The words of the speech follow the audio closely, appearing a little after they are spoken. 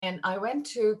And I went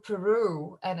to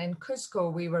Peru, and in Cusco,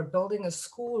 we were building a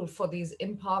school for these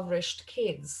impoverished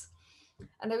kids.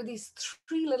 And there were these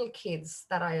three little kids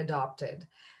that I adopted.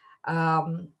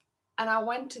 Um, and I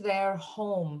went to their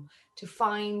home to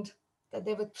find that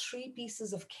there were three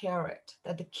pieces of carrot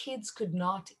that the kids could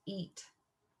not eat.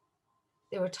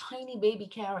 They were tiny baby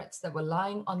carrots that were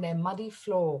lying on their muddy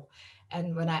floor.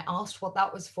 And when I asked what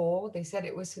that was for, they said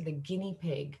it was for the guinea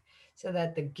pig, so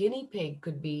that the guinea pig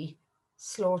could be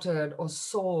slaughtered or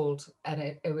sold. And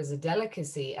it was a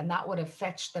delicacy, and that would have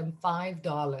fetched them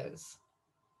 $5.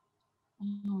 Oh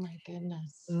my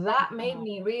goodness. That made Wow.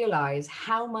 me realize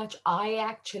how much I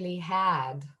actually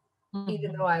had,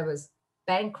 even though Mhm. I was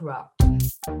bankrupt.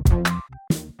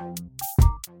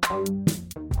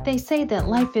 They say that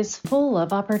life is full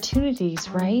of opportunities,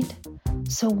 right?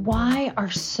 So, why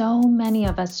are so many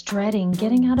of us dreading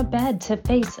getting out of bed to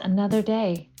face another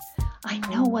day? I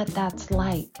know what that's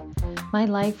like. My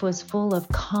life was full of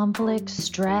conflict,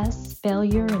 stress,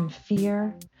 failure, and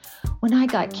fear. When I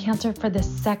got cancer for the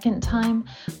second time,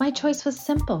 my choice was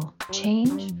simple: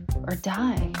 change or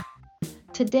die.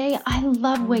 Today, I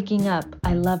love waking up.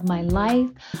 I love my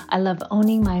life. I love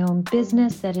owning my own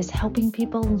business that is helping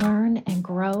people learn and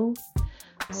grow.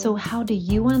 So, how do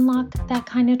you unlock that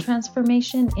kind of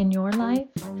transformation in your life?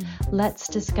 Let's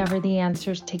discover the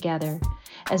answers together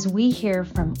as we hear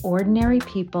from ordinary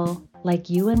people like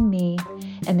you and me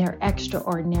and their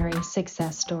extraordinary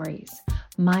success stories.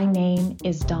 My name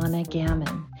is Donna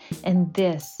Gammon, and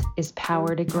this is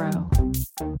Power to Grow.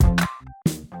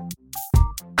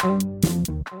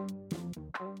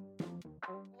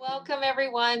 Welcome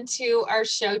everyone to our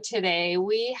show today.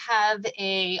 We have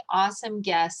a awesome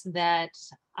guest that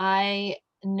I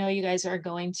know you guys are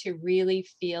going to really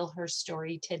feel her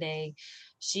story today.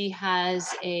 She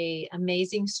has a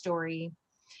amazing story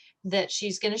that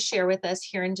she's going to share with us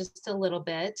here in just a little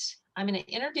bit. I'm going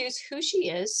to introduce who she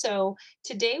is. So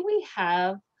today we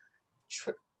have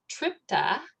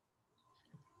Tripta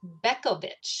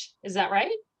Bekovic. Is that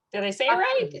right? Did I say it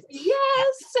right?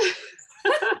 Yes.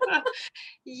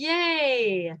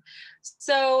 Yay.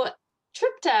 So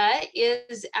Tripta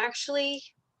is actually,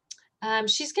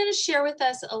 she's going to share with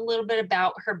us a little bit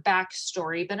about her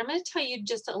backstory, but I'm going to tell you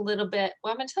just a little bit.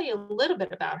 Well, I'm going to tell you a little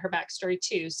bit about her backstory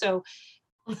too. So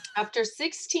after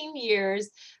 16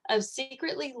 years of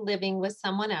secretly living with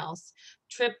someone else,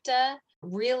 Tripta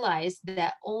realized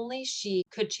that only she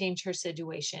could change her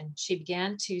situation. She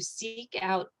began to seek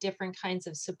out different kinds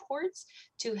of supports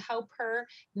to help her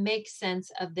make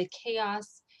sense of the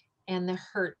chaos and the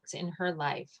hurts in her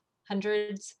life.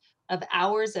 Hundreds of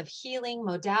hours of healing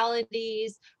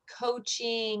modalities,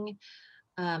 coaching,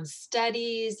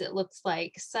 studies, it looks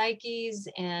like psyches,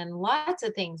 and lots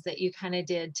of things that you kind of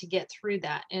did to get through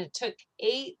that. And it took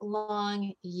 8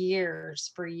 long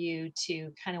years for you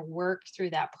to kind of work through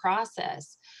that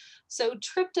process. So,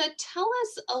 Tripta, tell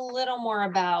us a little more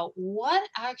about what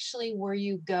actually were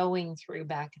you going through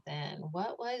back then?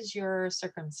 What was your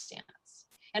circumstance?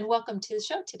 And welcome to the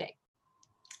show today.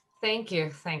 Thank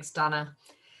you. Thanks, Donna.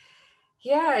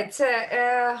 Yeah, it's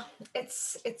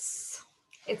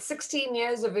 16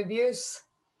 years of abuse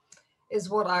is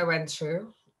what I went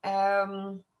through.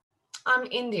 Um, I'm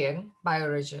Indian by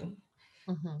origin.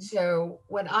 Mhm. So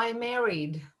when I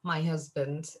married my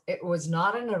husband, it was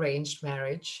not an arranged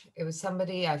marriage. It was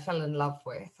somebody I fell in love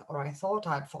with, or I thought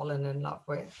I'd fallen in love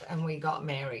with, and we got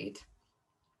married.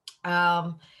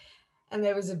 Um, and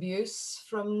there was abuse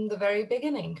from the very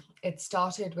beginning. It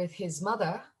started with his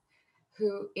mother,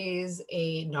 who is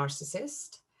a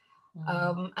narcissist.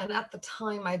 Mhm. And at the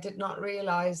time, I did not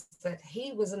realize that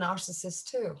he was a narcissist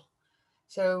too.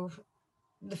 So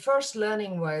the first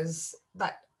learning was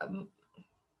that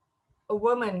a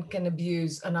woman can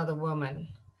abuse another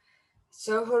woman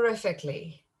so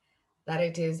horrifically that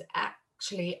it is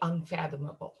actually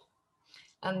unfathomable.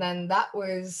 And then that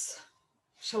was,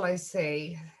 shall I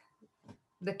say,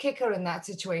 the kicker in that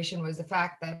situation was the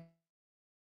fact that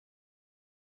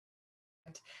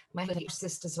my husband was a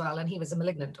narcissist as well, and he was a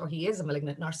malignant, or he is a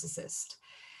malignant narcissist.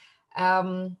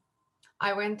 Um,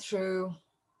 I went through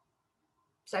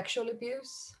sexual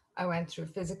abuse, I went through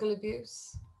physical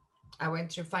abuse, I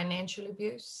went through financial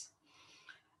abuse.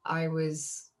 I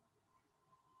was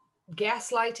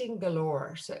gaslighting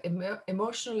galore, so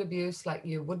emotional abuse like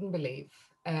you wouldn't believe.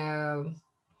 And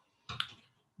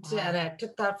Wow. I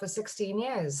took that for 16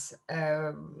 years.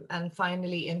 And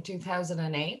finally, in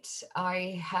 2008,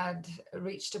 I had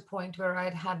reached a point where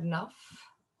I'd had enough.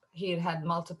 He had had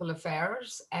multiple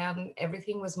affairs, and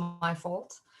everything was my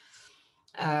fault.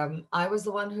 I was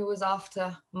the one who was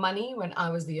after money when I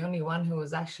was the only one who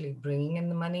was actually bringing in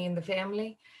the money in the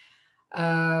family.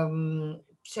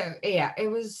 So yeah,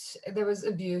 there was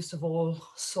abuse of all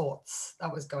sorts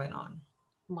that was going on.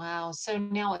 Wow. So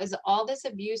now is all this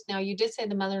abuse, now you did say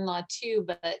the mother-in-law too,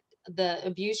 but the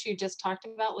abuse you just talked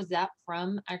about, was that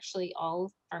from actually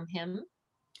all from him?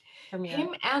 From your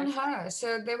Him and ex? her.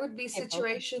 So there would be Okay, both of them.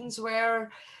 situations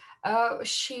where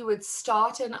she would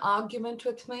start an argument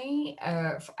with me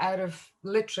out of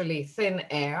literally thin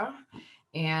air.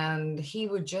 And he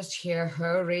would just hear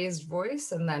her raised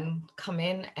voice and then come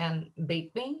in and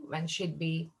beat me when she'd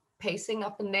be pacing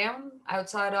up and down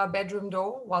outside our bedroom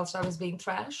door whilst I was being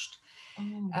thrashed. Oh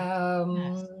my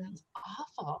goodness, Um, that's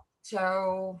awful.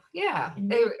 so, yeah,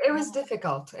 And you it was now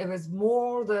difficult. It was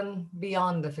more than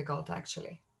beyond difficult,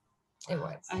 actually. It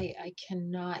was. I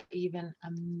cannot even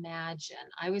imagine.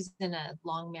 I was in a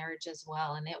long marriage as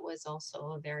well, and it was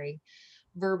also a very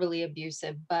verbally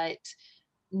abusive, but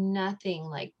nothing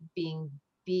like being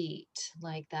beat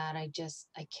like that. I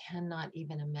cannot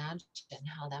even imagine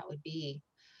how that would be.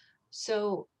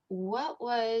 So, what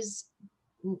was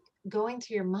n- going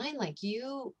through your mind? Like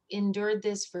you endured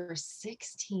this for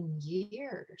 16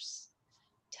 years.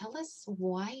 Tell us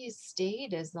why you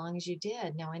stayed as long as you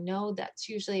did. Now, I know that's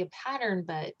usually a pattern,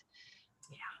 but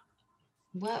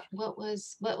what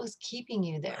was keeping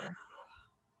you there?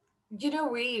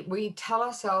 We tell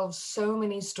ourselves so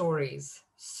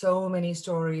many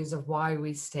stories of why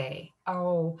we stay.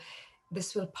 Oh,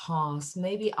 this will pass.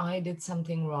 Maybe I did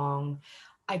something wrong.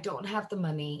 I don't have the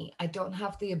money. I don't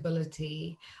have the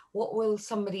ability. What will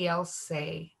somebody else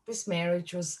say? This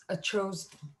marriage was a chose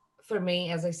for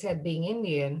me, as I said, being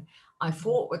Indian. I Mhm.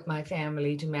 fought with my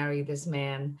family to marry this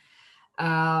man.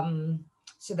 Um,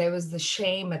 so there was the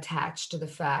shame attached to the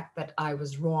fact that I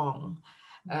was wrong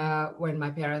Mhm. when my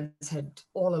parents had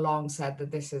all along said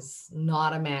that this is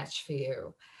not a match for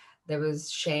you. There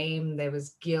was shame, there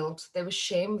was guilt, there was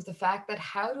shame of the fact that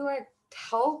how do I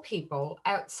tell people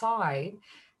outside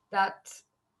that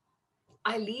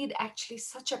I lead actually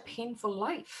such a painful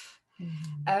life?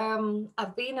 Mhm.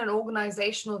 I've been an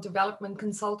organizational development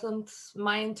consultant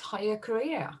my entire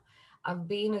career. I've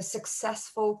been a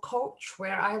successful coach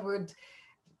where I would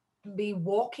be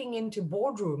walking into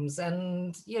boardrooms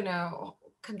and,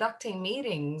 conducting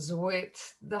meetings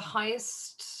with the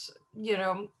highest,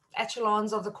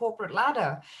 echelons of the corporate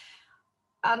ladder.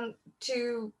 And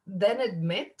to then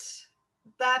admit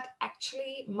that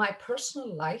actually my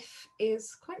personal life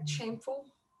is quite shameful,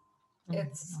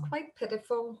 it's Mhm. quite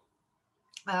pitiful.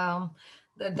 Um,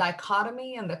 the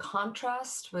dichotomy and the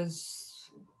contrast was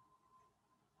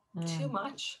too Mm.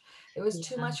 much. It was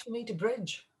too Yeah. much for me to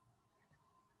bridge.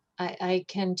 I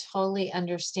can totally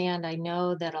understand. I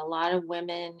know that a lot of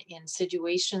women in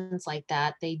situations like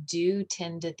that, they do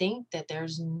tend to think that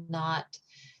there's not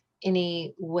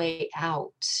any way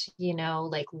out,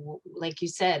 like like you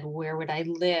said, where would I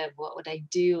live? What would I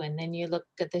do? And then you look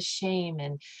at the shame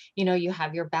and you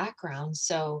have your background.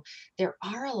 So there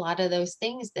are a lot of those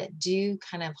things that do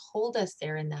kind of hold us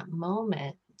there in that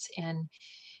moment. And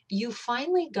you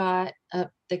finally got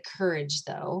up the courage,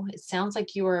 though. It sounds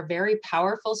like you were a very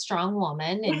powerful, strong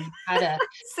woman, and you had a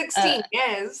 16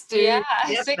 years yeah,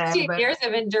 to get there, 16 but years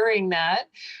of enduring that.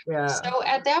 yeah. So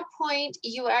at that point,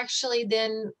 you actually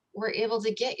then were able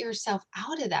to get yourself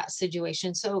out of that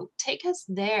situation. So take us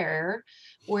there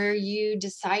where you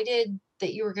decided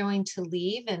that you were going to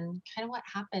leave and kind of what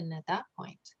happened at that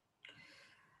point.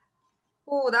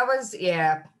 Oh, that was,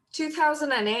 yeah,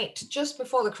 2008, just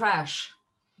before the crash.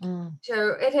 Mm,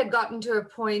 So it had gotten to a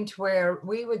point where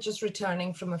we were just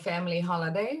returning from a family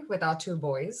holiday with our two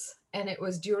boys. And it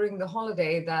was during the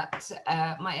holiday that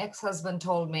my ex husband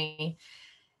told me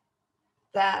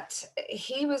that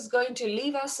he was going to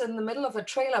leave us in the middle of a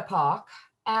trailer park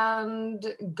and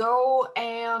go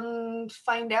and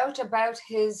find out about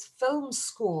his film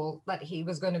school that he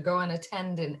was going to go and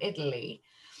attend in Italy.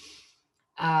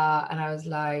 And I was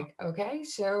like, okay,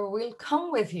 so we'll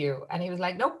come with you. And he was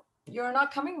like, nope, you're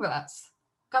not coming with us,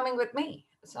 coming with me.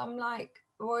 So I'm like,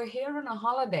 we're here on a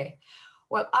holiday.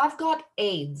 Well, I've got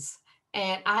AIDS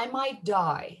and I might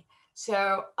die.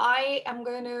 So I am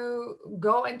going to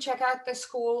go and check out the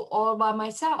school all by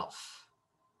myself.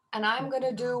 And I'm going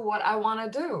to do what I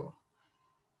want to do.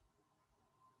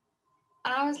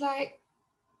 And I was like,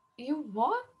 you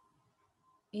what?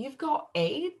 You've got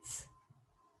AIDS?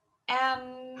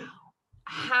 And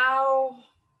how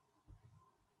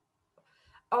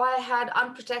oh, I had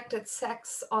unprotected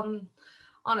sex on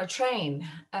a train,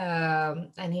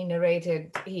 and he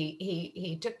narrated.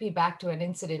 He took me back to an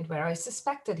incident where I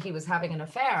suspected he was having an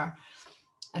affair,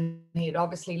 and he had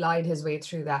obviously lied his way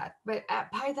through that. But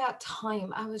by that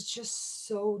time, I was just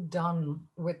so done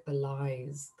with the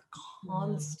lies, Mm.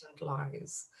 constant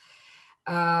lies.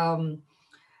 Um,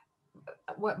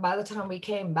 by the time we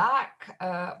came back,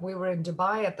 we were in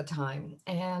Dubai at the time.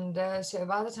 And so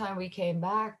by the time we came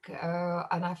back,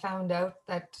 and I found out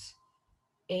that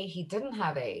A, he didn't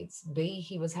have AIDS, B,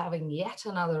 he was having yet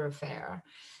another affair.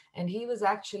 And he was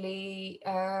actually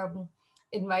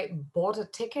bought a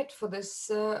ticket for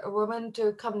this woman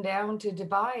to come down to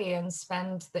Dubai and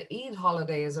spend the Eid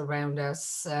holidays around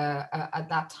us at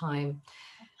that time.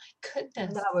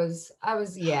 And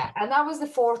Goodness. yeah. And that was the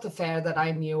fourth affair that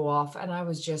I knew of. And I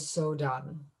was just so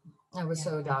done. I was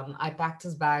Yeah. so done. I packed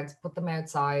his bags, put them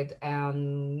outside,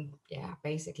 and yeah,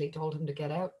 basically told him to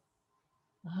get out.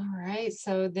 All right.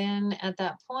 So then at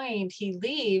that point, he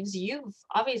leaves. You've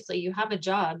obviously you have a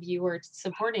job. You were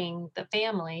supporting the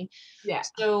family. Yeah.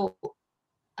 So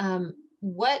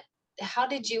what how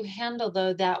did you handle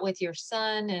though that with your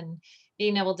son and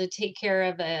being able to take care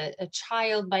of a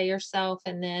child by yourself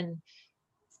and then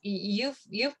you've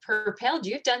propelled,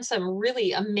 you've done some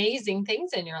really amazing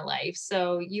things in your life.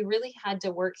 So you really had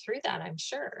to work through that, I'm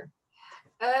sure.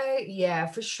 Yeah,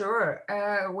 for sure.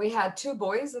 We had two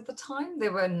boys at the time. They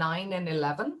were 9 and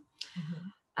 11.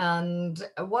 Mhm.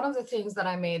 And one of the things that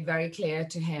I made very clear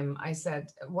to him, I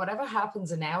said, whatever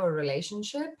happens in our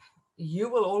relationship, you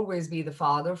will always be the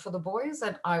father for the boys,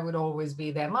 and I would always be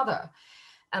their mother.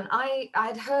 And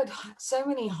I'd heard so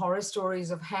many horror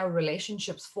stories of how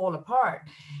relationships fall apart,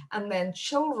 and then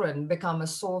children become a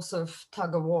source of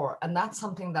tug of war. And that's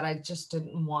something that I just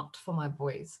didn't want for my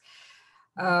boys.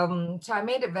 So I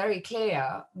made it very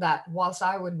clear that whilst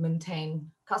I would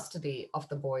maintain custody of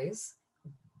the boys,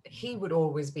 he would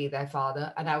always be their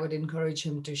father, and I would encourage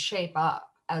him to shape up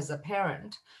as a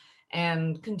parent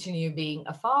and continue being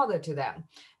a father to them,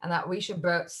 and that we should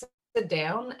both sit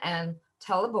down and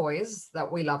tell the boys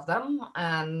that we love them,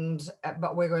 and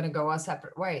but we're going to go our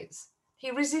separate ways.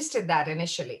 He resisted that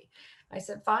initially. I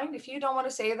said, fine, if you don't want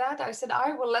to say that, I said,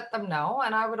 I will let them know,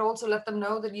 and I would also let them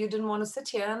know that you didn't want to sit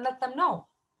here, and let them know.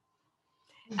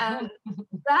 And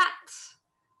that,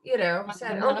 Was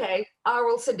said, enough. okay, I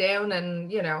will sit down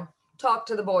and, talk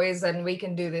to the boys and we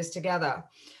can do this together.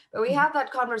 But we had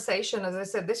that conversation, as I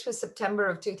said, this was September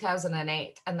of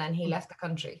 2008, and then he left the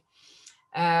country.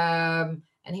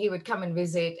 And he would come and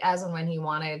visit as and when he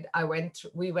wanted.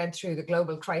 We went through the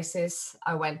global crisis.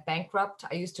 I went bankrupt.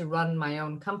 I used to run my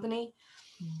own company.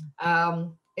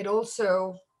 It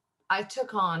also, I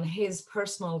took on his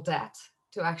personal debt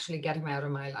to actually get him out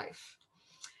of my life.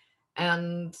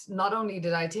 And not only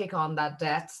did I take on that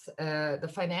debt,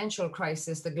 the financial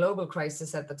crisis, the global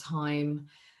crisis at the time,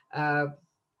 uh,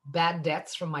 bad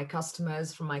debts from my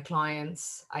customers, from my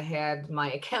clients. I had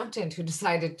my accountant who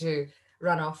decided to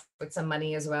run off with some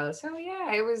money as well. So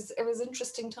yeah, it was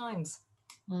interesting times.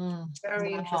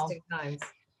 Very Wow. interesting times.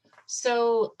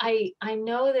 So I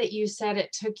know that you said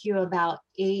it took you about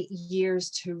 8 years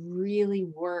to really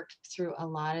work through a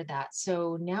lot of that.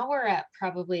 So now we're at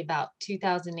probably about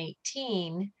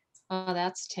 2018. Oh,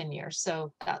 that's 10 years.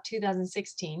 So about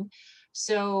 2016.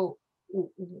 So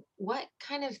what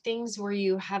kind of things were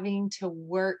you having to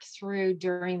work through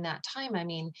during that time? I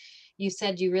mean, you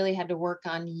said you really had to work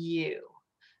on you.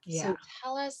 Yeah.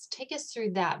 So take us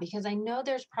through that because I know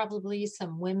there's probably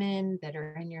some women that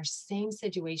are in your same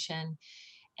situation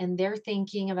and they're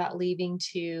thinking about leaving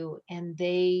too, and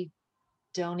they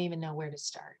don't even know where to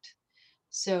start.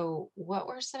 So, what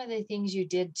were some of the things you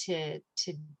did to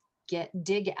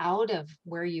dig out of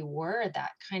where you were,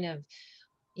 that kind of,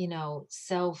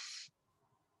 self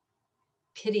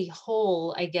pity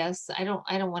hole, I guess. I don't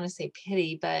want to say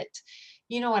pity, but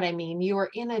you know what I mean. You were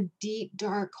in a deep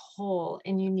dark hole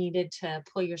and you needed to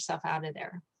pull yourself out of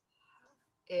there.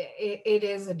 It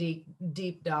is a deep,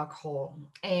 deep dark hole.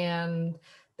 And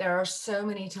there are so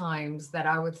many times that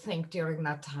I would think during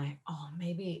that time, oh,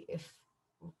 maybe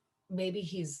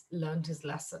he's learned his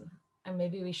lesson and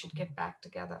maybe we should get back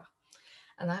together.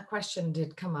 And that question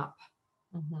did come up.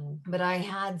 Mhm. But I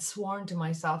had sworn to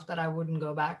myself that I wouldn't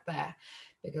go back there,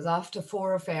 because after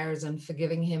four affairs and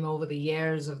forgiving him over the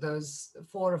years of those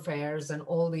four affairs and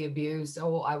all the abuse, it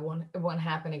won't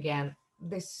happen again.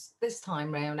 This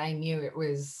time round, I knew it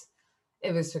was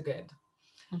for good.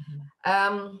 Mhm.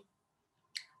 Um,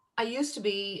 I used to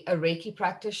be a Reiki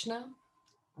practitioner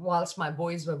whilst my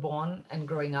boys were born and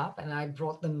growing up, and I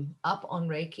brought them up on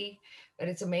Reiki. But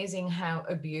it's amazing how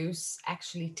abuse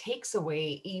actually takes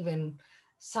away even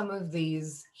some of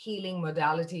these healing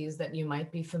modalities that you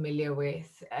might be familiar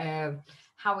with,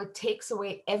 how it takes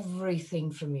away everything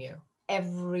from you,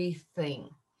 everything.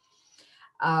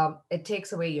 It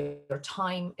takes away your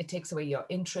time, it takes away your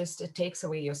interest, it takes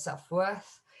away your self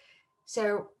worth.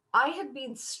 So I had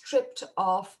been stripped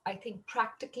of, I think,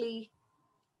 practically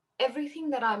everything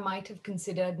that I might have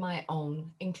considered my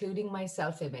own, including my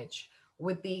self image,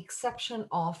 with the exception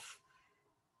of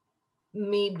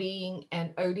me being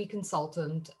an OD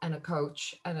consultant and a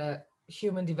coach and a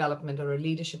human development or a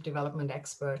leadership development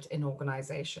expert in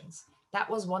organizations. That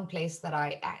was one place that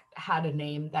had a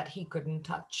name that he couldn't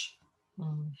touch.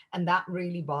 Mm. And that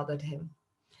really bothered him.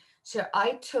 So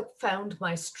I found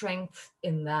my strength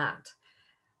in that.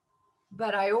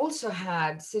 But I also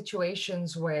had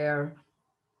situations where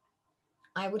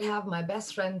I would have my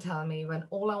best friend tell me when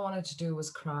all I wanted to do was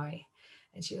cry.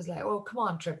 And she was like, "Oh, come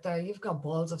on, Tripta, you've got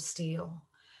balls of steel."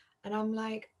 And I'm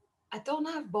like, "I don't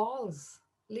have balls,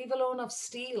 leave alone of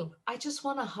steel. I just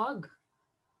want a hug.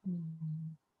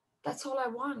 Mm. That's all I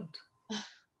want."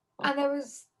 And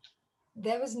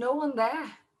there was no one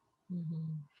there.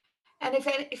 Mhm. And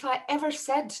if I ever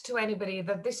said to anybody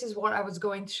that this is what I was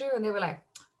going through, and they were like,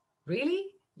 "Really?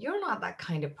 You're not that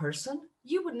kind of person.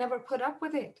 You would never put up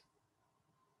with it."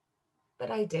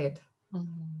 But I did.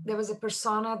 Mhm. There was a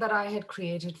persona that I had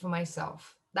created for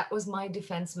myself. That was my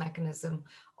defense mechanism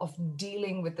of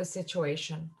dealing with the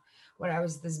situation, where I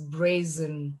was this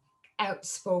brazen,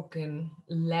 outspoken,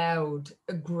 loud,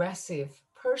 aggressive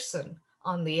person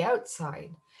on the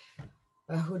outside,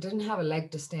 who didn't have a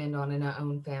leg to stand on in her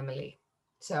own family.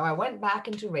 So I went back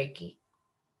into Reiki.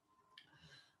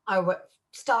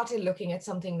 Started looking at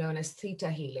something known as theta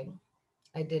healing.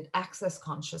 I did access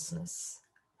consciousness,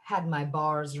 had my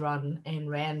bars run and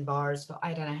ran bars for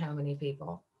I don't know how many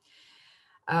people.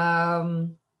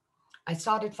 Um, I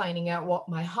started finding out what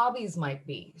my hobbies might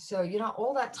be. So,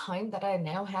 all that time that I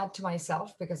now had to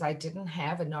myself because I didn't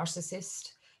have a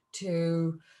narcissist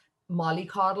to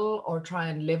mollycoddle or try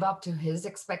and live up to his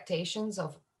expectations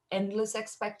of endless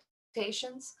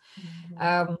expectations.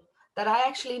 Um, Mhm. that I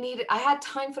actually needed. I had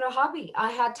time for a hobby.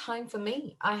 I had time for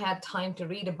me. I had time to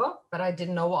read a book, but I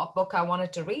didn't know what book I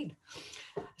wanted to read.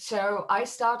 So I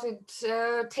started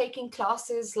taking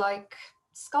classes like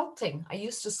sculpting. I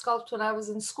used to sculpt when I was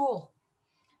in school,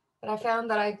 but I found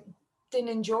that I didn't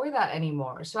enjoy that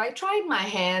anymore. So I tried my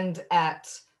hand at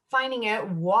finding out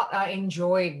what I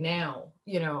enjoyed now,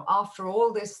 after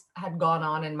all this had gone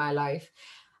on in my life.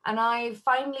 And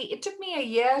it took me a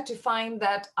year to find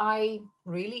that I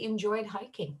really enjoyed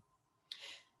hiking.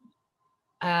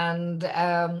 And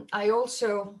I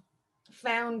also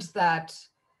found that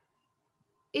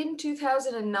in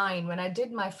 2009, when I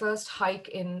did my first hike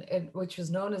which was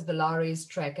known as the Lares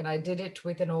Trek, and I did it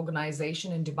with an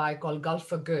organization in Dubai called Gulf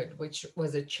for Good, which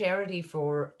was a charity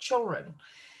for children.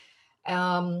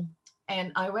 Um,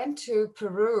 and I went to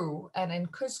Peru, and in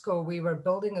Cusco, we were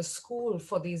building a school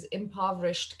for these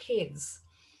impoverished kids.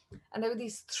 And there were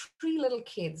these three little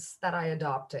kids that I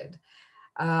adopted.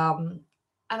 Um,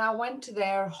 and I went to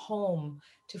their home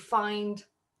to find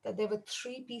that there were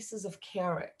three pieces of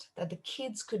carrot that the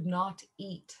kids could not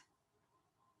eat.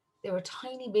 They were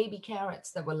tiny baby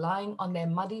carrots that were lying on their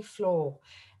muddy floor.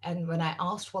 And when I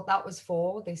asked what that was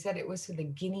for, they said it was for the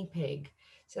guinea pig,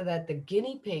 so that the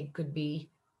guinea pig could be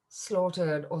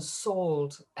slaughtered or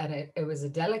sold, and it was a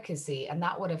delicacy, and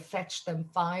that would have fetched them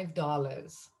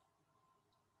 $5.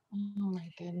 Oh my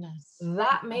goodness.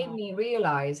 That made Wow. me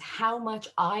realize how much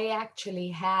I actually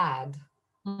had,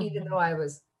 even though Mhm. I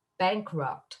was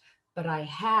bankrupt, but I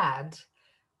had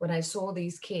when I saw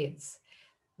these kids.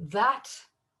 That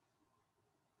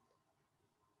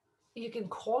you can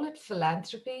call it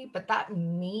philanthropy, but that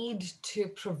need to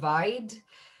provide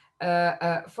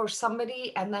for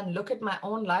somebody and then look at my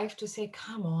own life to say,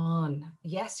 come on,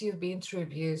 yes, you've been through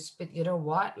abuse, but you know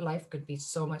what? Life could be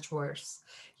so much worse.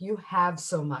 You have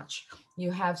so much. You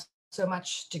have so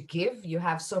much to give. You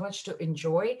have so much to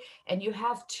enjoy. And you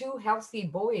have two healthy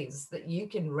boys that you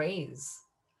can raise.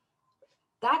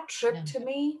 That trip Yeah, to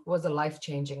me was a life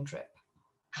changing trip.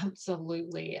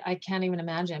 absolutely. I can't even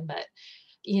imagine. But,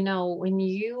 when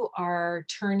you are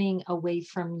turning away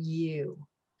from you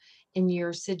in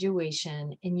your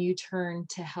situation and you turn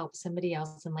to help somebody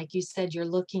else, and like you said, you're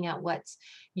looking at what's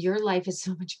your life is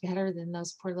so much better than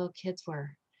those poor little kids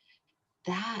were.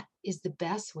 That is the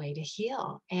best way to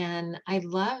heal. And I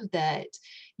love that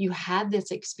you had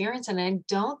this experience. And I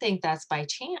don't think that's by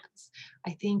chance.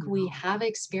 I think we No. have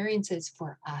experiences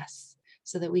for us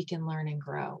so that we can learn and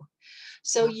grow.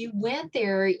 So Yeah. you went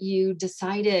there, you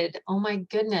decided, oh my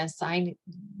goodness,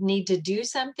 need to do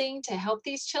something to help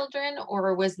these children.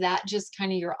 Or was that just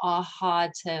kind of your aha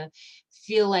to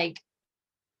feel like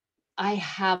I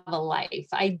have a life,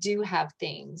 I do have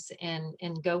things,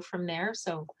 and go from there?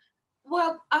 So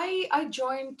Well, I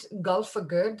joined Gulf for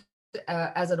Good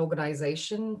as an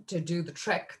organization to do the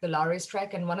trek, the Lares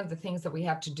trek. And one of the things that we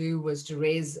had to do was to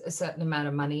raise a certain amount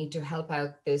of money to help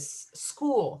out this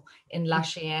school in La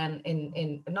Cheyenne,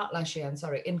 in not La Cheyenne,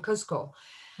 sorry, in Cusco.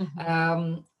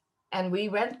 Mhm. And we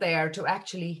went there to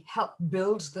actually help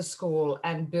build the school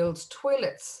and build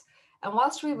toilets. And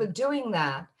whilst we were doing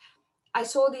that, I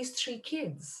saw these three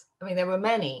kids. I mean, there were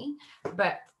many,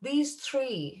 but these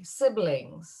three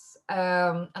siblings,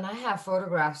 and I have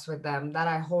photographs with them that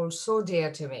I hold so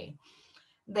dear to me.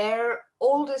 Their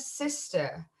oldest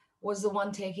sister was the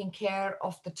one taking care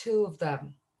of the two of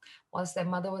them, whilst their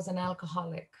mother was an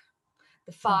alcoholic.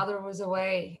 The father was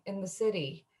away in the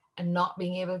city and not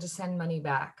being able to send money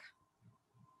back.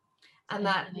 And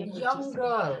that young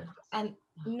girl, and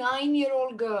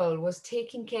 9-year-old girl, was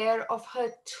taking care of her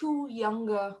two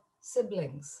younger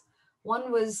siblings. One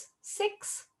was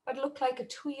 6, but looked like a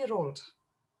 2-year-old.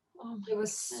 Oh my It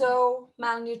was goodness. so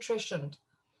malnutritioned.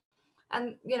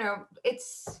 And,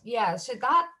 yeah, so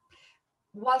that,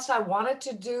 whilst I wanted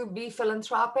to be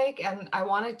philanthropic and I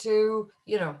wanted to,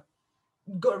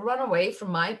 run away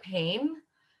from my pain,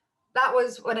 that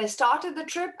was when I started the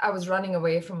trip, I was running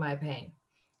away from my pain.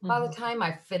 By the time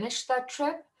I finished that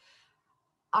trip,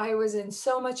 I was in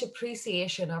so much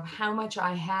appreciation of how much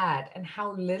I had and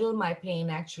how little my pain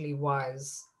actually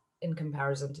was in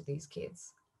comparison to these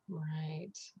kids.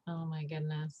 Right. Oh my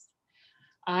goodness.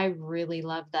 I really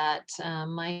love that.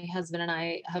 My husband and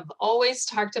I have always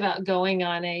talked about going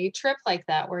on a trip like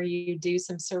that where you do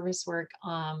some service work,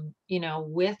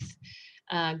 with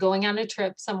going on a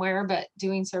trip somewhere, but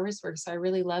doing service work. So I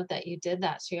really love that you did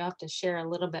that. So you have to share a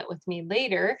little bit with me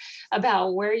later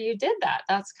about where you did that.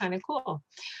 That's kind of cool.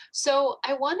 So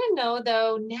I want to know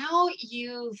though, now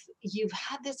you've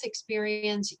had this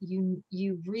experience,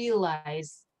 you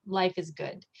realize life is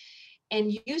good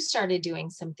and you started doing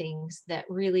some things that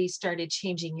really started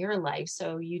changing your life.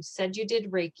 So you said you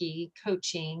did Reiki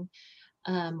coaching.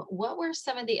 What were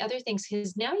some of the other things?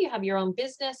 Because now you have your own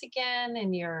business again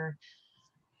and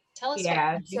tell us what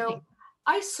Yeah. you're doing. So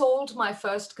I sold my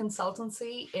first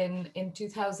consultancy in Hang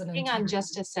 2010. on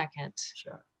just a second.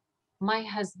 Sure. My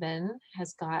husband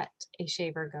has got a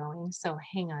shaver going. So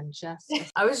hang on just a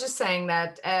I was just saying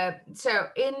that. So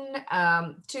in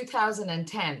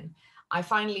 2010, I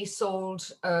finally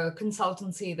sold a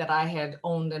consultancy that I had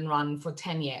owned and run for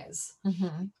 10 years.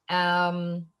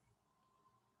 Um,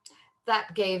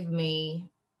 that gave me,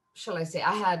 shall I say,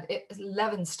 I had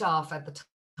 11 staff at the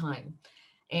time.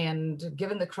 And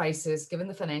given the crisis, given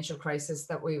the financial crisis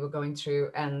that we were going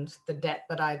through and the debt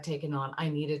that I had taken on, I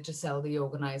needed to sell the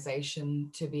organization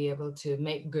to be able to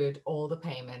make good all the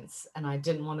payments. And I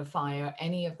didn't want to fire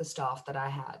any of the staff that I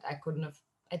had. I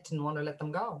didn't want to let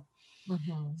them go.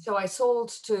 So I sold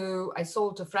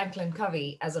to Franklin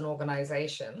Covey as an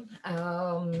organization.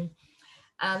 And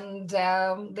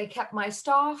they kept my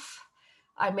staff.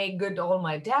 I made good all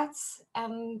my debts.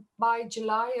 And by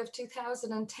July of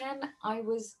 2010, I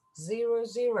was 0,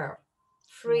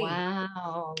 free.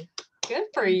 Wow. Good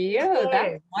for you.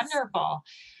 That's wonderful.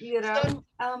 So,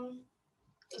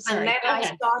 and then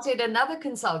I started another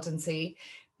consultancy,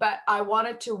 but I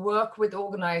wanted to work with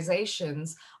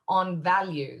organizations on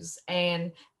values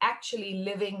and actually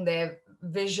living their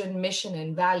vision, mission,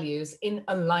 and values in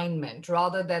alignment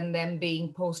rather than them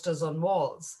being posters on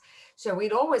walls. So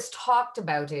we'd always talked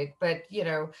about it, but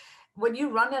when you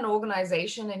run an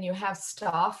organization and you have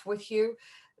staff with you,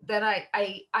 then I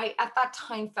at that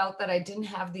time felt that I didn't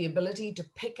have the ability to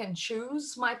pick and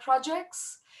choose my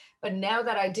projects. But now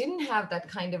that I didn't have that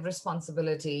kind of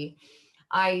responsibility,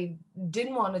 I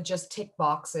didn't want to just tick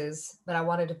boxes, but I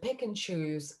wanted to pick and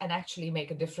choose and actually make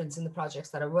a difference in the projects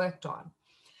that I worked on.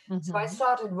 So I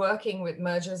started working with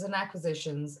mergers and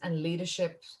acquisitions and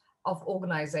leadership of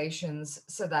organizations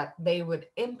so that they would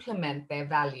implement their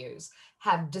values,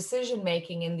 have decision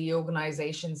making in the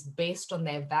organizations based on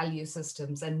their value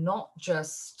systems and not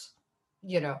just,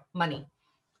 money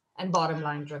and bottom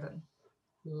line driven.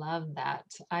 Love that.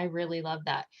 I really love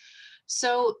that.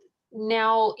 So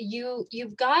now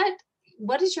you've got,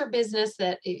 what is your business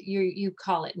that you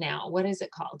call it now? What is it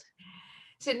called?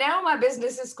 So now my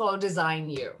business is called Design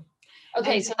You.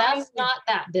 Okay, And so that's not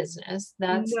that business.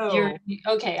 That's no.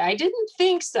 Okay, I didn't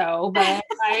think so, but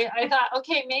I thought,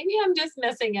 okay, maybe I'm just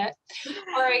missing it.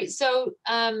 All right, so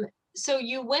so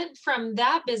you went from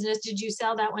that business, did you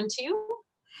sell that one too?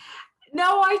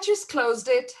 No, I just closed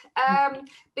it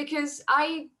because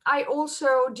I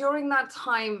also during that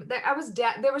time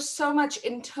there was so much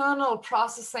internal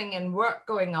processing and work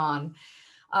going on,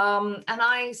 and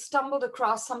I stumbled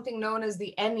across something known as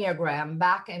the Enneagram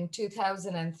back in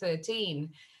 2013,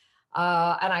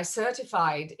 And I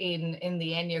certified in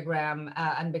the Enneagram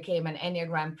and became an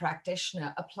Enneagram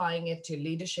practitioner, applying it to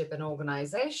leadership and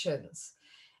organizations.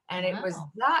 And it was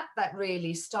Wow. that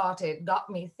really got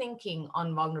me thinking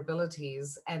on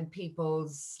vulnerabilities and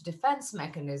people's defense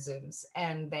mechanisms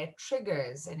and their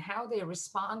triggers and how they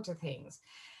respond to things.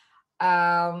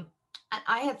 And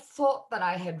I had thought that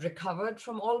I had recovered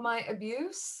from all my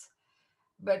abuse,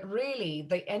 but really,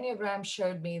 the Enneagram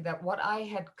showed me that what I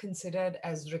had considered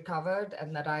as recovered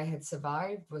and that I had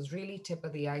survived was really tip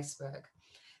of the iceberg.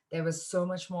 There was so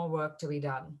much more work to be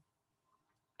done.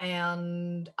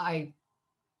 And I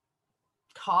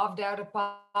carved out a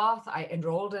path. I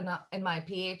enrolled in my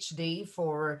PhD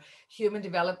for human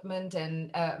development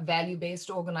and value-based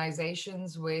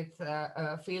organizations with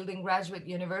Fielding Graduate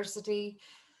University.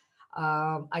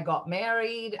 I got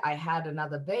married, I had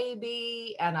another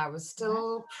baby, and I was Wow.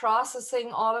 still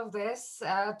processing all of this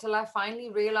till I finally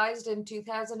realized in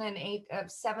 2008,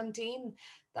 17,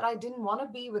 that I didn't want to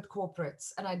be with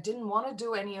corporates and I didn't want to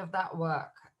do any of that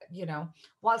work. You know,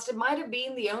 whilst it might have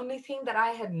been the only thing that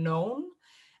I had known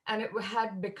and it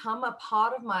had become a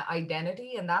part of my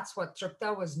identity, and that's what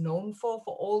Tripta was known for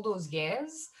all those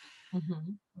years.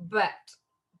 Mhm. But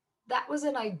that was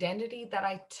an identity that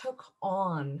I took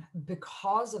on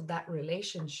because of that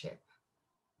relationship.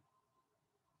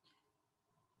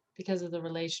 Because of the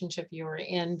relationship you were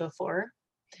in before.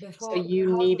 So Before, you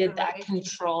because of the needed that relationship.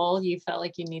 control. You felt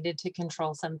like you needed to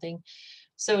control something.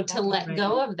 So to That's let right.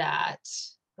 go of that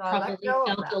So I let probably go of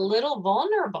felt a that. little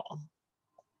vulnerable.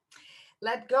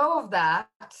 Let go of that.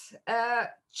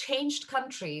 Changed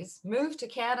countries, moved to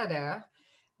Canada,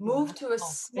 moved to a Wow. Big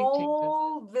changes.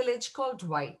 small village called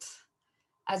Dwight,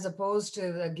 as opposed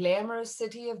to the glamorous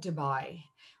city of Dubai.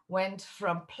 Went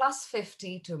from plus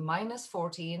 50 to minus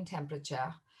 40 in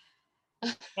temperature.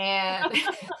 And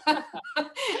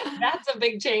That's a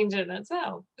big change in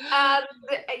itself. And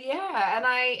yeah, and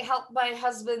I helped my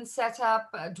husband set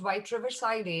up Dwight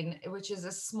Riverside Inn, which is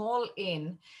a small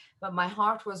inn, but my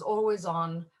heart was always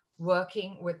on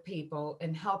working with people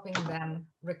and helping them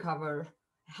recover,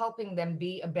 helping them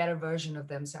be a better version of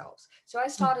themselves. So I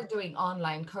started doing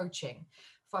online coaching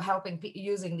for helping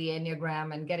using the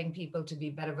Enneagram and getting people to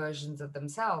be better versions of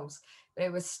themselves. But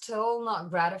it was still not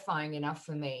gratifying enough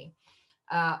for me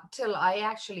till I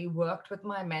actually worked with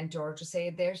my mentor to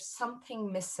say, there's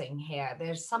something missing here.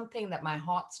 There's something that my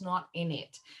heart's not in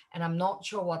it, and I'm not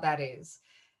sure what that is.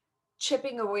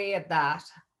 Chipping away at that,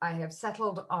 I have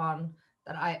settled on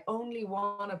that I only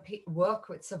want to work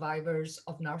with survivors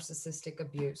of narcissistic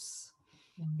abuse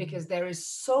Mm. because there is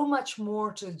so much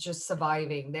more to just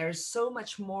surviving. There's so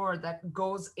much more that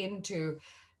goes into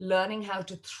learning how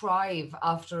to thrive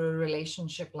after a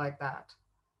relationship like that.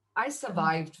 I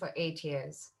survived for 8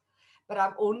 years, but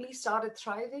I've only started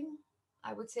thriving,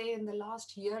 I would say, in the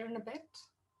last year and a bit.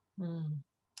 Mm.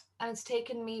 And it's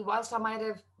taken me, whilst I might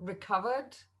have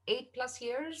recovered 8 plus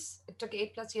years, it took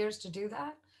 8 plus years to do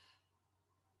that.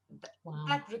 Wow.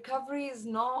 That recovery is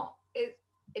not,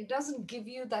 it doesn't give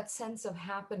you that sense of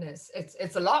happiness.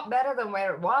 It's a lot better than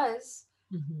where it was,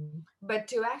 Mhm. but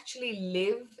to actually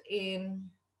live in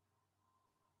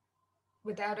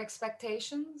without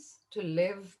expectations, to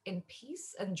live in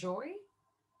peace and joy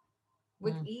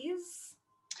with Mm. ease.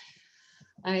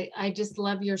 I just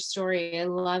love your story. I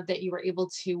love that you were able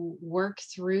to work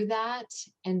through that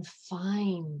and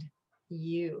find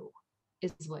you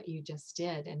is what you just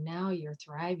did. And now you're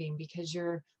thriving because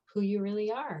you're who you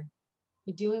really are.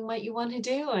 You're doing what you want to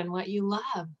do and what you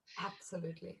love.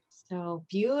 Absolutely. So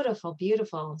beautiful,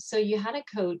 beautiful. So you had a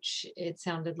coach, it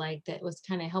sounded like, that was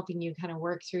kind of helping you kind of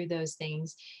work through those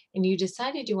things. And you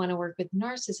decided you want to work with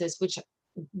narcissists, which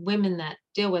women that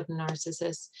deal with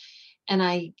narcissists. And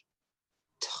I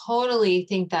totally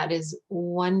think that is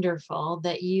wonderful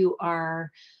that you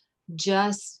are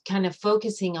just kind of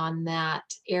focusing on that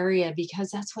area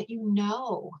because that's what you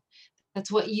know.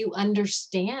 That's what you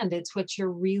understand. It's what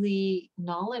you're really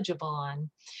knowledgeable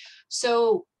on.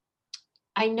 So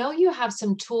I know you have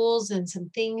some tools and some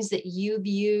things that you've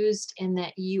used and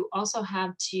that you also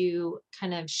have to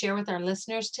kind of share with our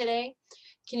listeners today.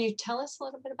 Can you tell us a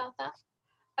little bit about that?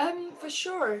 For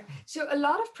sure. So a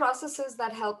lot of processes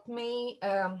that helped me.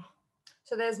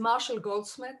 So there's Marshall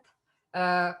Goldsmith.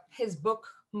 His book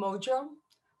Mojo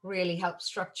really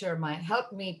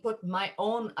helped me put my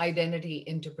own identity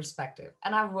into perspective.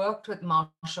 And I've worked with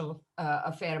Marshall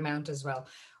a fair amount as well.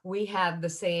 We had the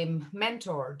same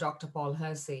mentor, Dr. Paul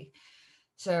Hersey.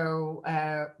 So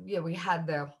yeah,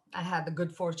 I had the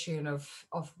good fortune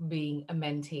of being a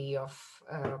mentee of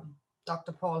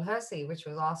Dr. Paul Hersey, which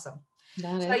was awesome.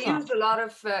 That So I is used a awesome. lot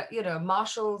of,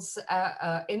 Marshall's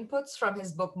inputs from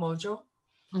his book Mojo.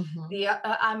 Mm-hmm.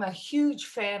 I'm a huge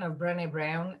fan of Brené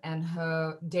Brown and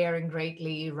her Daring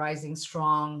Greatly, Rising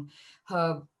Strong,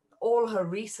 her all her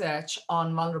research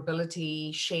on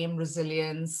vulnerability, shame,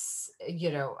 resilience.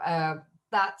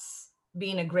 That's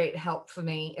been a great help for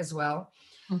me as well.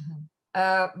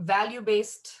 Mm-hmm.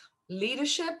 Value-based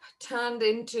leadership turned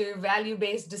into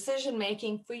value-based decision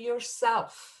making for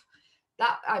yourself.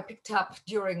 That I picked up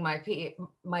during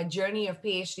my journey of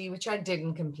PhD, which I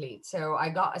didn't complete. So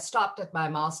I stopped at my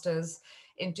master's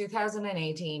in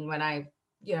 2018 when I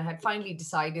had finally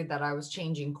decided that I was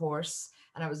changing course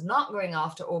and I was not going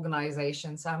after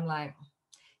organizations. So I'm like,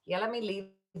 yeah, let me leave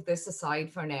this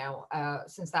aside for now,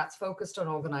 since that's focused on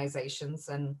organizations,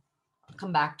 and I'll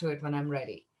come back to it when I'm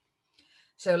ready.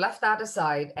 So left that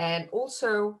aside, and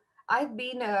also I'd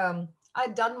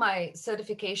done my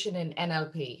certification in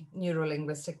NLP, neuro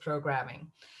linguistic programming.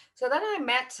 So then I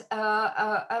met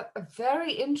a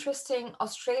very interesting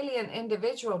Australian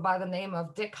individual by the name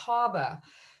of Dick Harbour,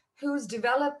 who's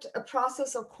developed a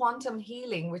process of quantum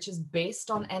healing which is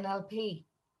based on NLP,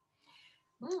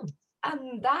 Mm.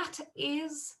 and that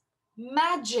is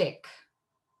magic.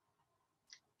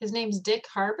 His name's Dick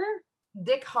Harbor.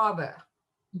 Dick Harbour.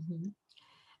 Mm-hmm.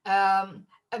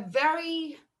 A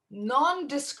very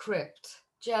nondescript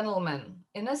gentleman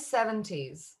in his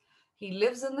 70s. He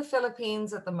lives in the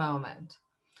Philippines at the moment,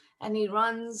 and he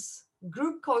runs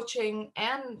group coaching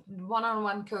and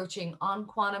one-on-one coaching on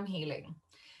quantum healing.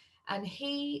 And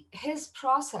his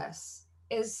process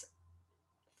is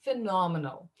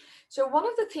phenomenal. So one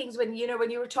of the things, when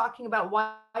you were talking about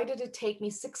why did it take me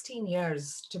 16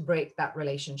 years to break that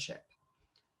relationship?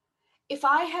 If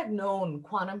I had known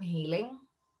quantum healing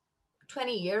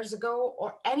 20 years ago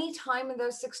or any time in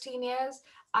those 16 years,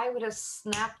 I would have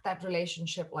snapped that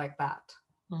relationship like that.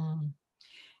 Mm.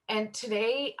 And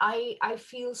today, I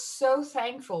feel so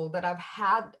thankful that I've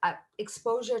had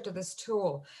exposure to this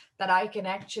tool that I can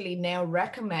actually now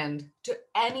recommend to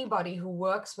anybody who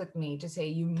works with me to say,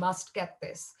 you must get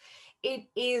this. It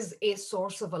is a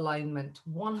source of alignment,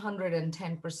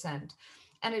 110%.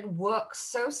 And it works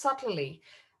so subtly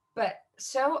but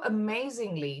so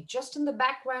amazingly just in the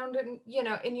background, and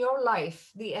in your life,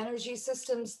 the energy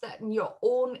systems that in your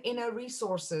own inner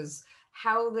resources,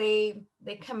 how they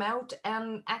come out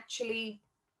and actually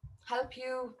help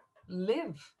you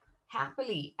live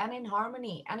happily and in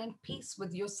harmony and in peace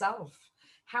with yourself,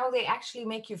 how they actually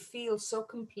make you feel so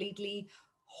completely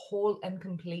whole and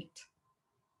complete.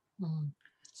 Mm.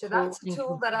 So Whole that's a and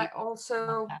tool that I complete. Love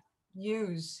also that.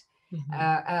 use Mm-hmm.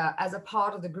 as a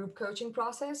part of the group coaching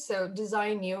process. So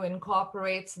Design You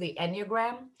incorporates the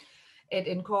Enneagram. It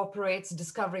incorporates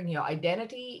discovering your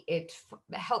identity. It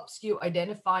helps you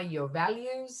identify your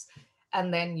values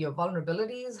and then your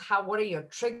vulnerabilities. What are your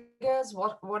triggers?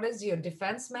 What is your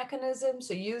defense mechanism?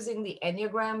 So using the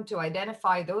Enneagram to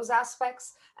identify those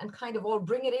aspects and kind of all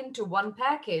bring it into one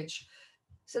package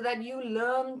so that you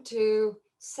learn to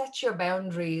set your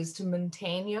boundaries, to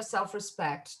maintain your self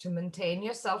respect, to maintain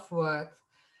your self worth.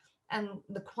 And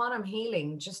the quantum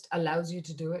healing just allows you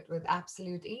to do it with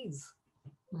absolute ease.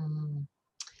 Mm.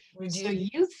 Would So you?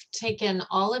 you've taken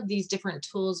all of these different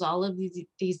tools, all of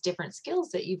these different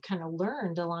skills that you've kind of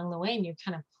learned along the way, and you've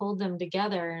kind of pulled them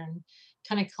together and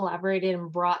kind of collaborated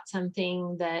and brought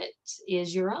something that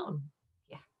is your own.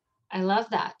 Yeah. I love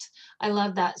that. I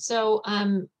love that. So,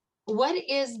 what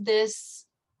is this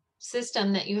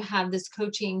system that you have, this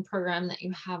coaching program that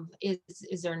you have?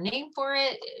 Is there a name for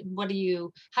it?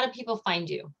 How do people find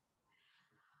you?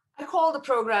 I call the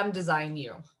program Design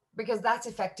You because that's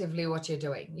effectively what you're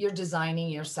doing. You're designing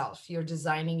yourself, you're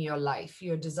designing your life,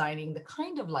 you're designing the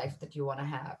kind of life that you want to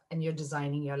have, and you're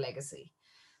designing your legacy,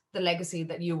 the legacy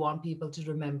that you want people to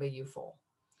remember you for.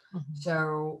 Mhm.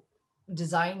 So,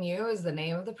 Design You is the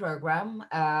name of the program.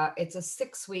 It's a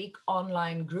 6-week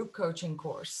online group coaching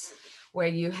course where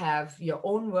you have your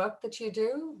own work that you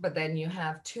do, but then you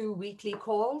have 2 weekly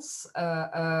calls,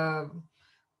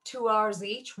 2 hours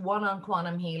each, one on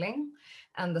quantum healing,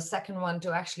 and the second one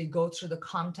to actually go through the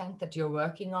content that you're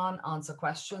working on, answer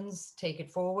questions, take it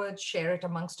forward, share it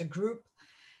amongst a group.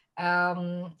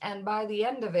 And by the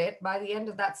end of it, by the end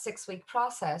of that 6-week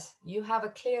process, you have a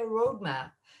clear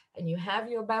roadmap and you have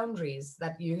your boundaries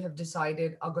that you have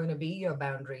decided are going to be your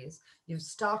boundaries. You've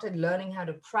started learning how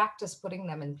to practice putting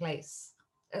them in place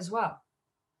as well.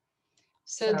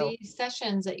 So So these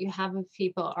sessions that you have with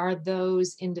people, are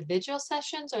those individual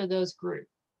sessions or those group?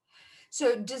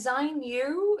 So Design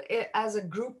You as a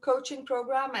group coaching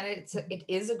program, and it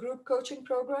is a group coaching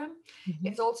program. Mhm.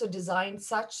 It's also designed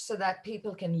such so that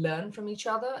people can learn from each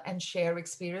other and share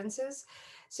experiences.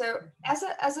 So as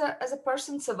a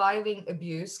person surviving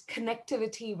abuse,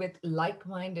 connectivity with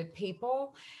like-minded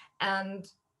people and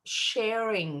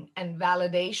sharing and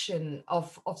validation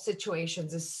of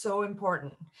situations is so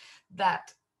important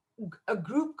that a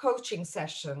group coaching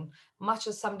session, much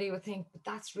as somebody would think, but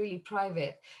that's really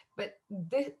private, but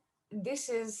this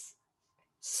is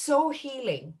so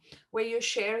healing, where you're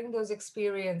sharing those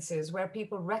experiences, where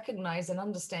people recognize and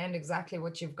understand exactly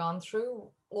what you've gone through,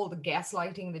 all the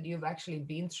gaslighting that you've actually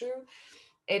been through.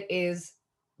 It is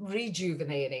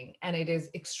rejuvenating and it is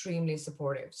extremely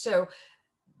supportive. So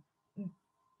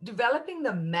developing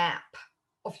the map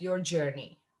of your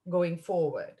journey going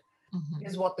forward Mhm.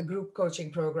 is what the group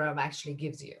coaching program actually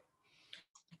gives you.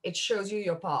 It shows you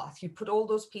your path. You put all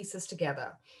those pieces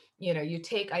together. You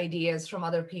take ideas from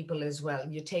other people as well.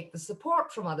 You take the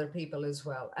support from other people as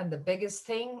well. And the biggest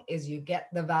thing is you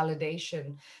get the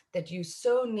validation that you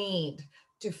so need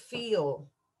to feel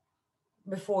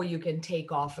before you can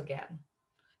take off again,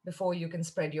 before you can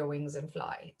spread your wings and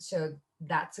fly. So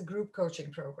that's a group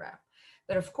coaching program.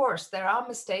 But of course, there are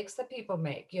mistakes that people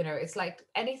make. It's like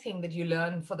anything that you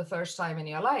learn for the first time in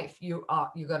your life. You're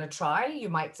going to try, you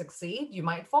might succeed, you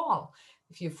might fall.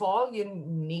 If you fall, you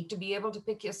need to be able to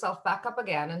pick yourself back up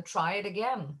again and try it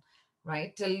again,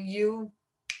 right? Till you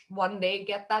one day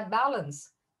get that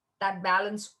balance. That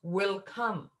balance will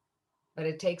come, but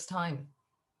it takes time.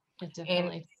 It And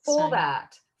definitely takes for time.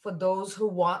 that, for those who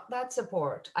want that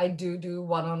support, I do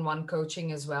one-on-one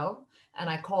coaching as well. And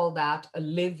I call that a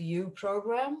Live You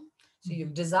program. So Mhm.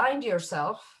 you've designed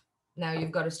yourself, now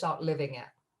you've got to start living it.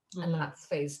 And Mm, that's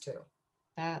phase two.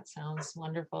 that sounds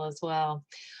wonderful as well.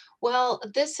 Well,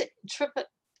 this trip,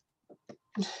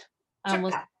 I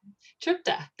almost Tripta.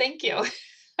 Tripta, thank you.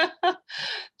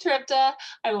 Tripta,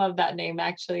 I love that name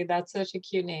actually. That's such a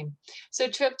cute name. So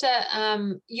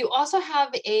Tripta, you also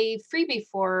have a freebie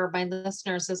for my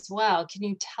listeners as well. Can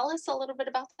you tell us a little bit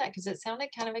about that? Because it sounded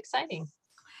kind of exciting.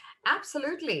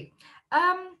 Absolutely.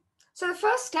 Um, so the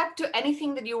first step to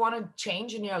anything that you want to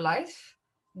change in your life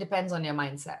depends on your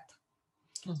mindset.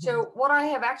 Mhm. So what I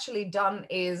have actually done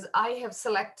is I have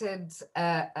selected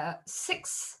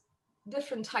six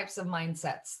different types of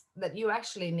mindsets that you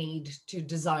actually need to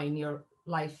design your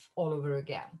life all over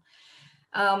again.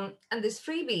 And this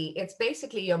freebie, it's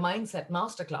basically your mindset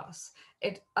masterclass.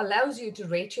 It allows you to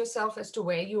rate yourself as to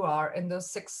where you are in those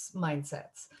six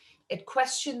mindsets. It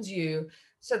questions you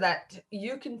so that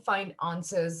you can find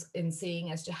answers in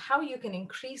seeing as to how you can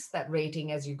increase that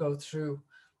rating as you go through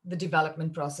the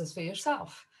development process for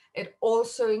yourself. It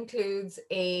also includes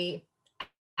a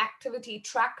activity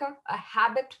tracker, a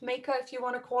habit maker, if you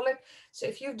want to call it. So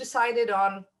if you've decided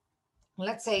on,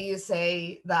 let's say you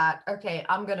say that, okay,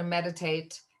 I'm going to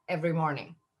meditate every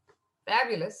morning.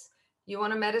 Fabulous. You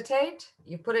want to meditate,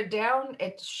 you put it down.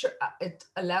 It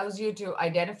allows you to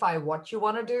identify what you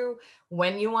want to do,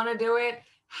 when you want to do it,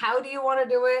 how do you want to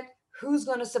do it, who's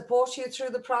going to support you through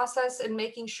the process and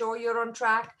making sure you're on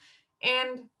track,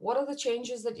 and what are the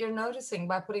changes that you're noticing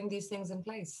by putting these things in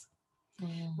place.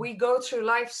 Mm. We go through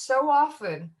life so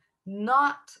often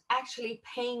not actually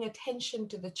paying attention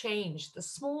to the change, the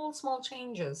small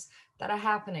changes that are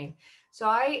happening. So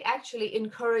I actually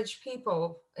encourage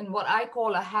people in what I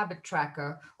call a habit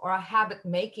tracker or a habit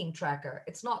making tracker.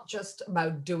 It's not just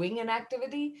about doing an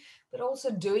activity, but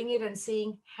also doing it and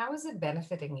seeing how is it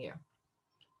benefiting you?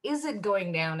 Is it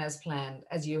going down as planned,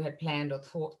 as you had planned or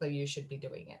thought that you should be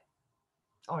doing it?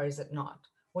 Or is it not?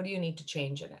 What do you need to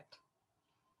change in it?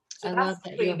 So I that's love the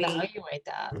that you freebie. evaluate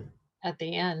that at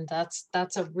the end.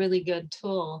 That's a really good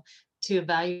tool to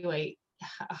evaluate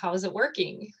how is it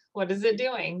working? What is it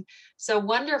doing? So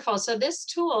wonderful. So this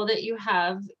tool that you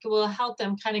have will help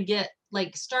them kind of get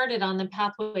like started on the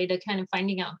pathway to kind of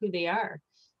finding out who they are.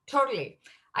 Totally.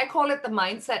 I call it the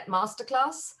Mindset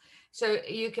Masterclass. So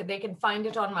they can find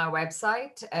it on my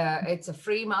website. It's a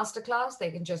free masterclass.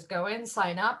 They can just go in,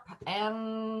 sign up,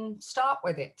 and start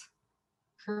with it.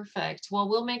 Perfect. Well,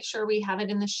 we'll make sure we have it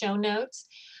in the show notes.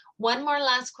 One more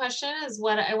last question is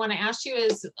what I want to ask you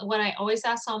is what I always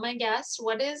ask all my guests.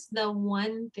 What is the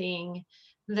one thing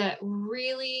that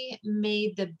really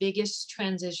made the biggest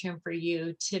transition for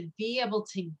you to be able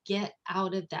to get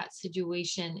out of that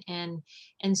situation and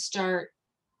start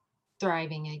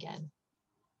thriving again?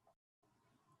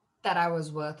 That I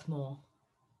was worth more.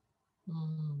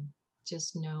 Mm,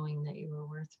 just knowing that you were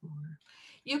worth more.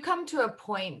 You come to a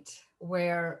point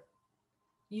where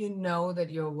you know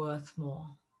that you're worth more.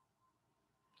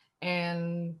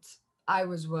 And I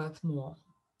was worth more.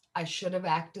 I should have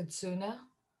acted sooner.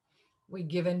 We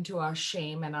give in to our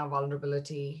shame and our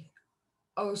vulnerability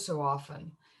oh so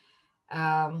often.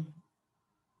 Um,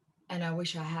 and I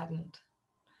wish I hadn't.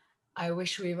 I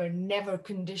wish we were never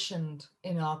conditioned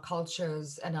in our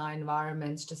cultures and our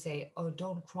environments to say, oh,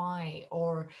 don't cry,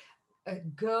 or a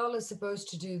girl is supposed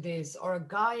to do this, or a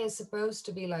guy is supposed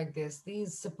to be like this.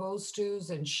 These supposed tos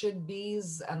and should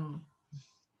be's, and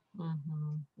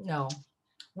Mhm. no.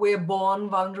 We're born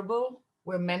vulnerable.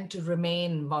 We're meant to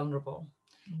remain vulnerable.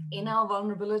 In Mhm. our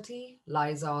vulnerability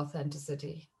lies our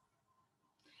authenticity.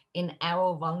 In our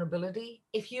vulnerability,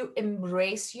 if you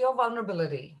embrace your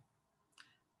vulnerability,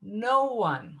 no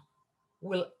one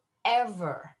will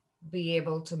ever be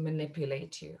able to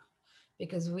manipulate you,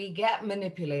 because we get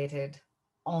manipulated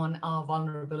on our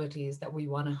vulnerabilities that we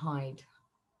want to hide.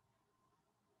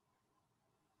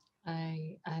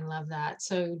 I love that.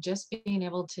 So just being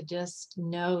able to just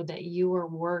know that you are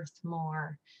worth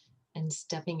more and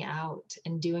stepping out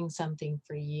and doing something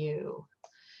for you.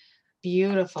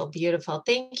 Beautiful, beautiful.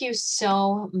 Thank you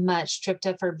so much,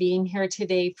 Tripta, for being here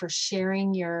today, for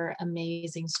sharing your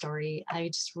amazing story. I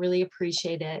just really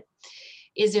appreciate it.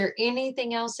 Is there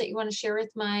anything else that you want to share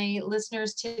with my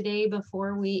listeners today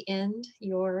before we end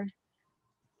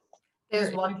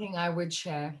There's your one thing I would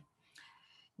share.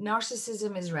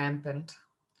 Narcissism is rampant.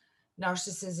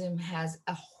 Narcissism has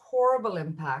a horrible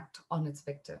impact on its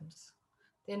victims.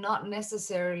 They're not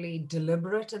necessarily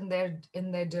deliberate in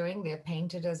their doing. They're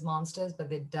painted as monsters,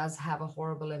 but it does have a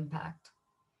horrible impact.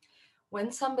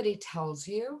 When somebody tells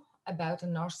you about a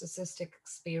narcissistic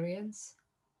experience,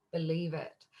 believe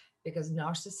it, because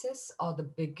narcissists are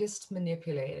the biggest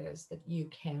manipulators that you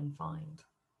can find.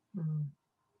 Mm,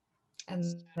 so And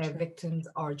their true. victims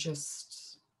are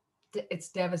just, it's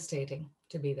devastating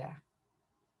to be there.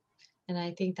 And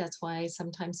I think that's why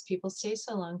sometimes people stay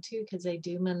so long too, because they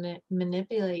do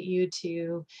manipulate you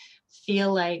to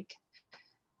feel like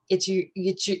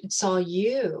it's all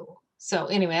you. So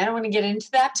anyway, I don't want to get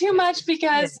into that too much Yeah.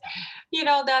 because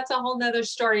that's a whole nother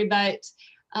story. But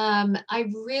I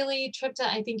really, Tripta,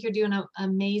 I think you're doing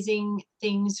amazing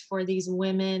things for these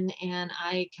women, and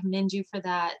I commend you for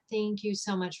that. Thank you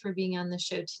so much for being on the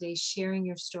show today, sharing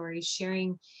your story,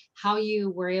 sharing how you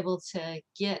were able to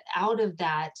get out of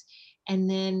that and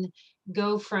then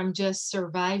go from just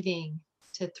surviving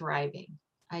to thriving.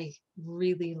 I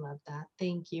really love that.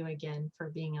 Thank you again for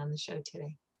being on the show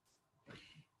today.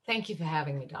 Thank you for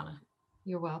having me, Donna.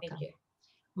 You're Thank welcome. you.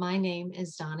 My name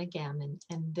is Donna Gammon,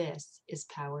 and this is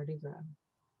Power to Grow.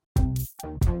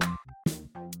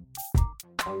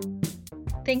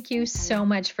 Thank you so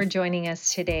much for joining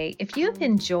us today. If you have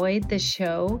enjoyed the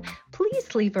show,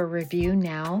 please leave a review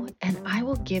now, and I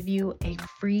will give you a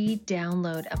free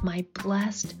download of my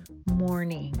Blessed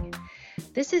Morning.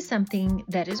 This is something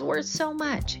that is worth so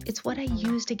much. It's what I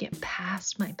use to get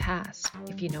past my past,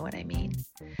 if you know what I mean.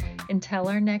 Until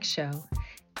our next show,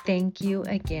 thank you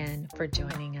again for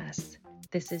joining us.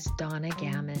 This is Donna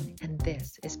Gammon, and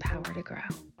this is Power to Grow.